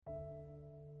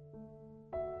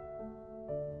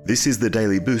This is the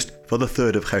daily boost for the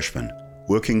 3rd of Cheshvan,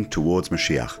 working towards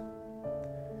Moshiach.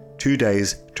 2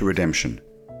 days to redemption.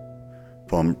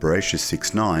 From Bereshit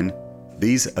 6:9,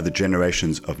 these are the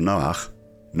generations of Noach.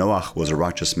 Noach was a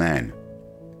righteous man.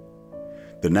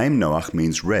 The name Noach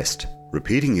means rest.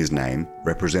 Repeating his name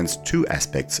represents 2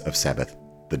 aspects of Sabbath: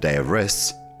 the day of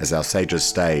rests, as our sages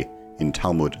say in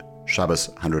Talmud Shabbos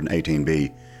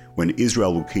 118b, when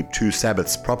Israel will keep 2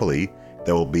 Sabbaths properly,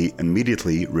 they will be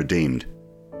immediately redeemed.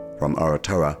 From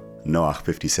Torah, Noach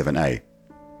 57a.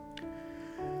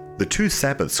 The 2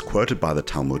 Sabbaths quoted by the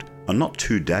Talmud are not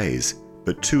 2 days,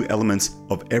 but 2 elements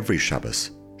of every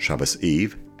Shabbos, Shabbos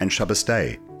Eve and Shabbos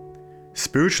Day.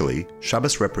 Spiritually,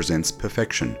 Shabbos represents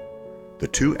perfection. The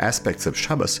 2 aspects of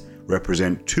Shabbos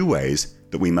represent 2 ways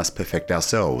that we must perfect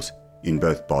ourselves, in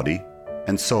both body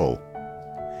and soul.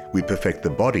 We perfect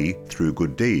the body through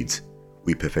good deeds.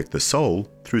 We perfect the soul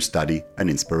through study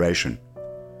and inspiration.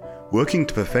 Working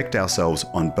to perfect ourselves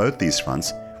on both these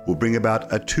fronts will bring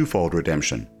about a 2-fold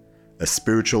redemption: a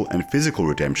spiritual and physical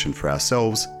redemption for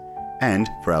ourselves and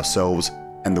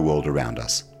the world around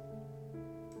us.